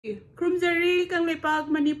Krumzari kang lepak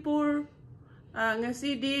Manipur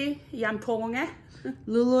ngasidi yam thong eh.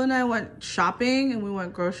 Lulu and I went shopping and we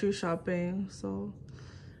went grocery shopping, so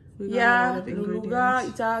we got a lot of ingredients. Luluga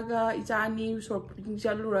itaga itani shopping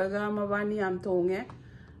jaluraga mabani yam thong eh.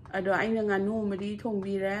 Ado aina nganu madi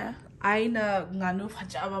thongbire. Aina nganu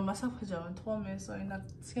phajaba masak phajaban thome so ina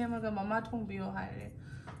semaga mama thongbiyo haire.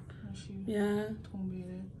 Yeah,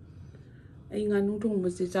 thongbire. Ai nganu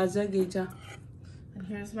thongbase jajage ja. And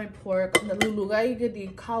here's my pork. The luluga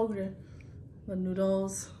igadi kaugre. The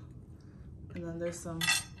noodles. And then there's some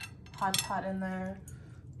hot pot in there.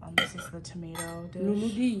 This is the tomato dish.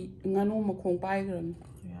 Luludi nganu makong pai gram.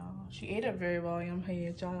 Yeah, she ate it very well. Yam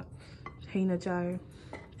hai ja, hai na jai.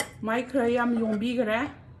 Mai kra yam yombi gre.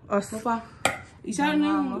 Us. Papa. Isa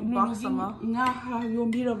na nga ha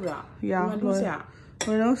yombi rabra. Yeah. Nganu sia.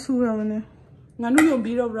 Bueno, sura mane. Nganu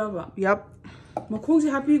yombi rabra ba. Yep. Makong si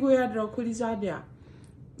happy go ya dra khuli sa dia.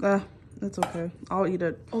 That's okay. I'll eat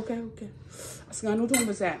it. Okay. As nganu thong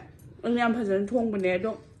ba sa. Ang yam phajan thong ba ne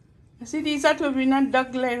do. Asidi sa to bina dak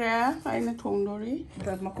le ra. Ai na thong dori.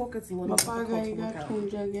 The makokatsi one. Mapagai ga thong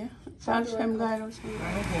jage. Sa sem ga ro sa.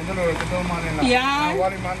 Yeah.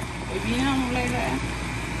 Bina mo le ra.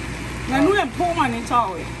 Nganu yam thong ma ne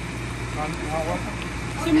chaw e.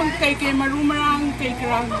 Si mang kai maru marang kai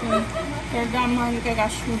kra. Kai dam man kai ga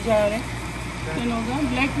shu ja re. You know the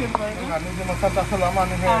black pepper.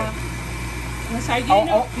 Masai gini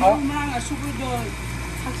na maru marang asubu do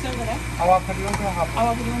thaksa gara. Awa pudon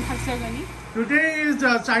thaksa gani. Today is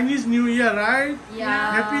the Chinese New Year, right?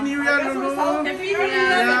 Yeah. Happy New Year, Lulu. Happy New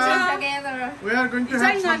Year. Together. We are going to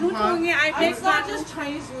have some fun. It's not just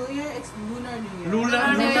Chinese New Year, it's Lunar New Year.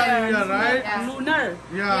 Lunar New Year, right? Yeah. Lunar.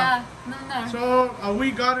 Yeah. Lunar. So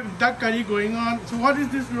we got duck curry going on. So what is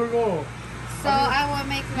this, Lulu? So I will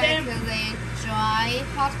make like the dry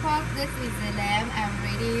hot pot. This is the lamb. I'm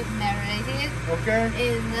already marinated. Okay.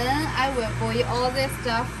 And then I will boil all this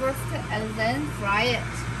stuff first and then fry it.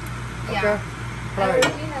 Okay. Yeah. Fry I it.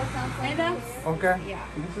 already have something here. Okay. Yeah.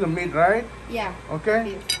 This is the meat, right? Yeah.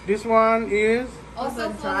 Okay. This one is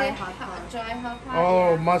Also for dry the hot pot. dry hot pot.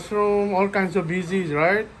 oh yeah. mushroom, all kinds of veggies,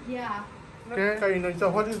 right? Yeah. Okay.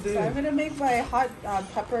 So what is this? So I'm gonna make my hot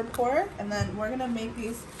pepper pork, and then we're gonna make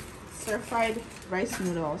these stir-fried rice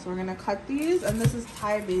noodles. So we're gonna cut these, and this is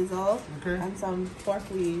Thai basil and some pork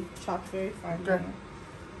we chopped very fine. Okay.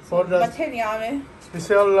 For the Matenya.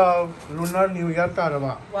 special Lunar New Year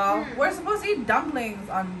karaba. Well, we're supposed to eat dumplings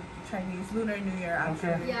on Chinese Lunar New Year.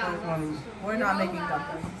 Actually, Okay. Yeah. we're not making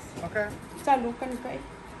dumplings. Okay. Sa lukan kai.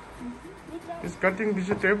 It's cutting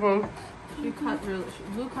vegetable. Blue cuts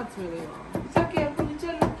really well. Sa careful,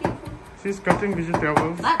 careful. She's cutting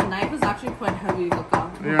vegetables. That knife is actually quite heavy. Look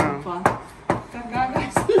up. Yeah.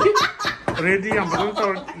 Ready, they are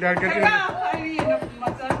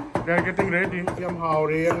getting ready. Yam how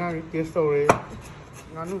re nga taste re.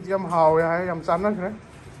 Nganu yam how hai yam chan na kre.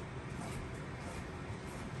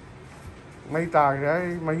 Mai ta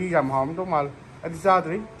kre mai yam hom to mal. Adi sa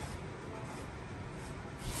tri.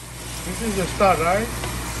 This is the start, right?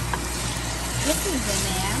 This is the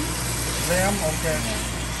lamb. Lamb, okay.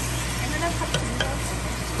 And then I cut the noodles.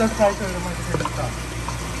 Just try to remind me to start.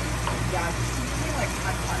 Yeah, it's like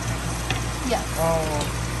hot pot. Yeah. Oh,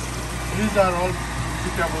 these are all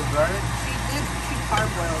vegetables, right? She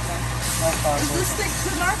parboiled them. Not Is cardboard. this stick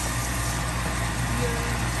too much?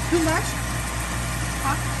 Too much?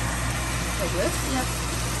 Huh? Like this? Yep.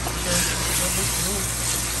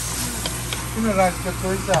 You know, rice get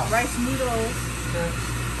choice. Rice noodles.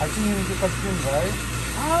 I think you need to cut thin, right?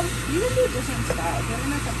 You can do different styles. We're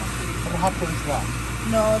gonna cut them pretty. Or hot choice ba?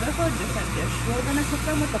 No, they're for a different dish. We're gonna cook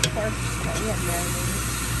them with the pork that we have marinated.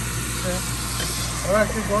 Okay. Alright,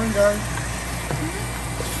 keep going, guys.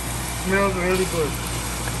 Smells really good.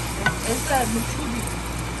 It's the mutubi.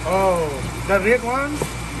 Oh, the red one?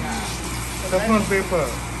 Yeah. Saffron paper.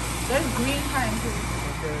 There's green kind too.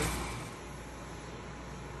 Okay.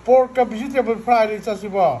 Pork ka vegetable fried is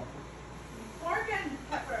asiba. Pork and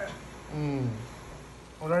pepper.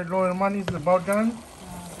 Alright, Lord, money is about done.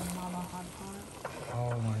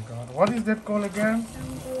 Oh my god. What is that called again?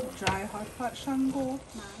 Dry hot pot shango.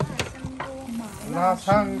 La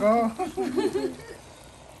sango.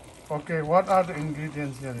 Okay, what are the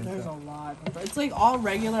ingredients here? There's a lot. It's like all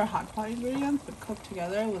regular hot pot ingredients, but cooked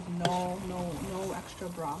together with no extra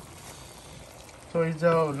broth. So it's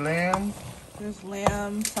a lamb. There's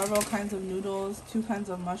lamb, several kinds of noodles, 2 kinds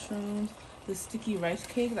of mushrooms, the sticky rice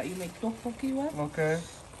cake that you make tteokbokki with. Okay.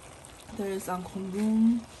 There's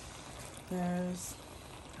kongbum. There's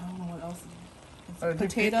I don't know what else. It's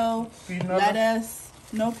potato, peanut. lettuce,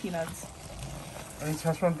 no peanuts. And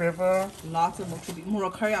Szechuan pepper. Lots of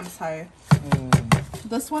murakari, I'm sorry.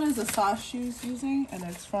 This one is the sauce she's using, and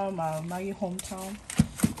it's from my hometown.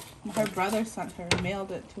 Her brother sent her,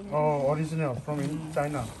 mailed it to her. Oh, original from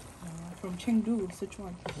China. From Chengdu,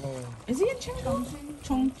 Sichuan. Oh. Is he in Chengdu?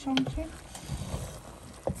 Chongqing?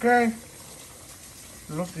 Okay.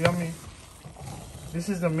 Looks yummy. This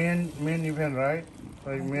is the main event, right?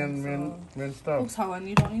 Like main stuff. Looks how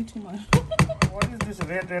you don't need too much. What is this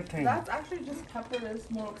red thing? That's actually just peppers,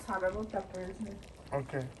 more sarabo peppers.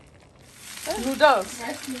 Okay. Noodles.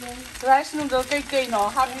 Rice noodles. Rice noodle, cake, no.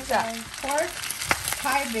 How is that? Pork,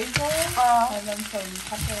 Thai basil, and then some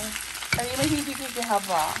pepper. Are you making kiki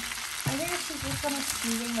haba? I think she's just gonna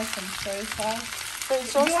season with some soy sauce. Soy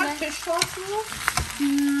sauce? Do you want fish sauce, Lou?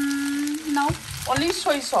 No. Only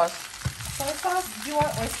soy sauce. Soy sauce? Do you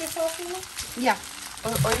want oyster sauce, Lou? Yeah.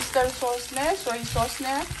 Oyster sauce ne, soy sauce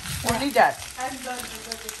ne. Only that. And the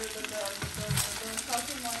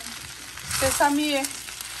saucy one. Sesame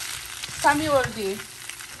already.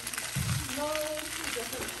 No, two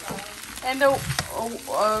different sauce. And the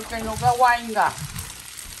wine ga.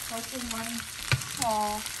 Saucy one.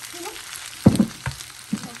 Oh.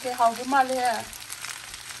 Okay, how do you here?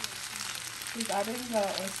 She's adding the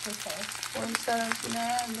oyster sauce. Oyster ne,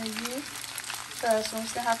 maybe. The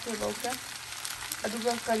sauce ne have to look at.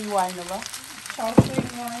 Aduga curry wine ba? Shaoxing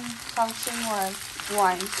wine. Shaoxing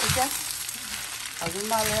wine. Okay? How do you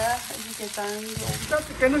here? You get time. Just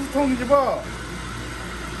can you tell me about?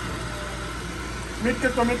 Meat ke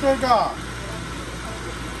tomato ka.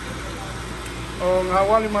 Oh,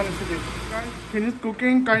 ngawali man sili. Finish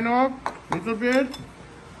cooking, kind of, little bit.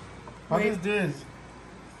 What is this?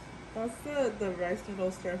 That's the rice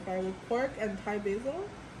noodle stir fry with pork and Thai basil.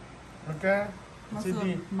 Okay. That's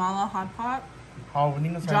the mala hot pot. How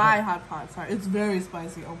Dry hot pot, sorry. It's very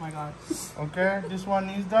spicy, oh my god. Okay, this one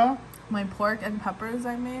is the. My pork and peppers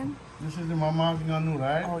I made. This is the mama nganu,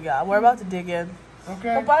 right? Oh yeah, we're about to dig in.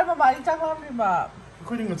 Okay.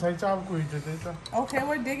 Okay,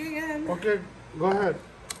 we're digging in. Okay, go ahead.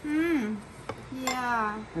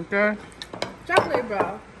 Yeah. Okay. Chocolate,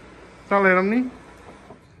 bro. Chocolate, Ramni.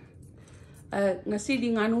 Ngasi di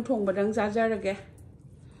nganu thong badang jajarage.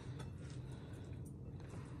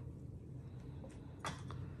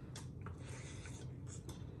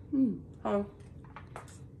 Oh.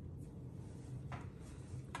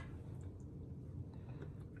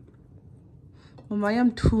 Mama,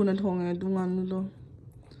 I'm tuna thong dungan.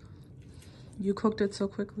 You cooked it so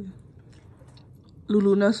quickly.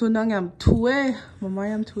 Lulu na sunang yam tue. Mama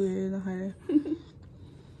yam tue na hai.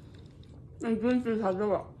 I drink this as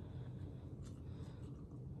well.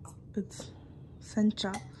 It's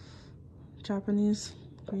sencha, Japanese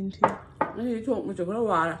green tea.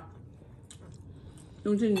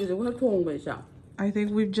 I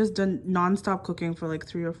think we've just done non-stop cooking for like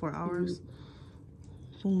 3 or 4 hours.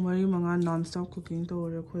 Non-stop cooking to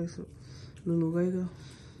Lulu gaiga.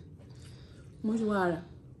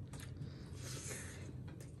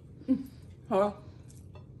 Hello.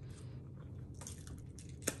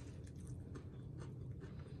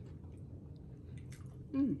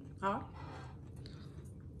 Hả?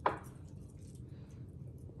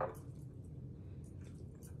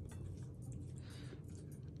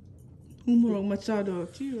 Umurong machado.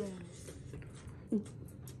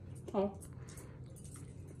 Hả?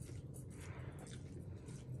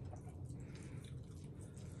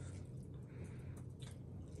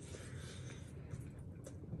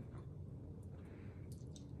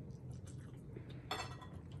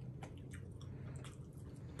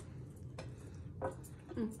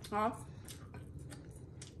 Hả?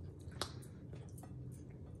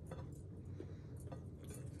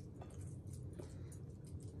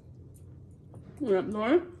 Đẹp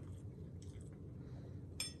nói.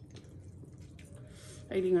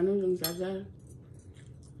 Ai đi ngắn hơn giá ra.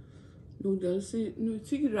 Noodles,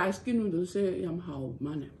 rice noodles yam hao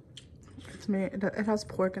man. It's made. It has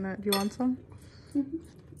pork in it. Do you want some?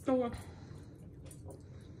 Đâu rồi?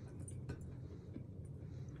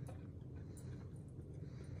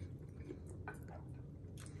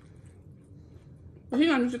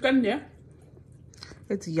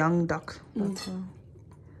 It's young duck. That's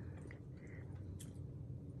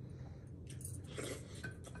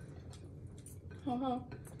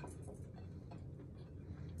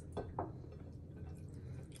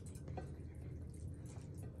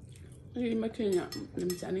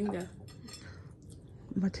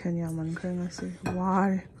Matenya man kaya si.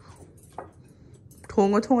 Why?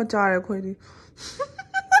 Tonga jare ko di.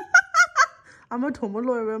 I'm a tomo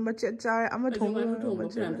lawyer, I'm a jare. I'm a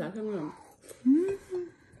tomo.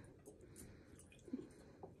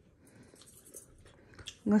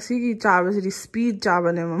 Ngasigi chaba is speed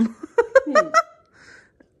chaba ne mama.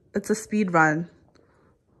 It's a speed run.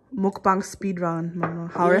 Mukbang speed run,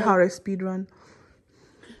 mama. Hare speed run.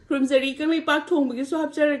 From Zerika may pak thong because so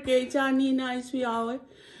hapcha ke chani nice we are.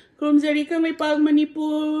 From Zerika may pak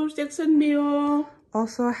Manipur Jackson Bio.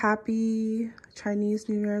 Also happy Chinese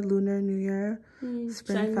New Year, Lunar New Year,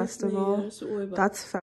 Spring Chinese Festival. New Year, so That's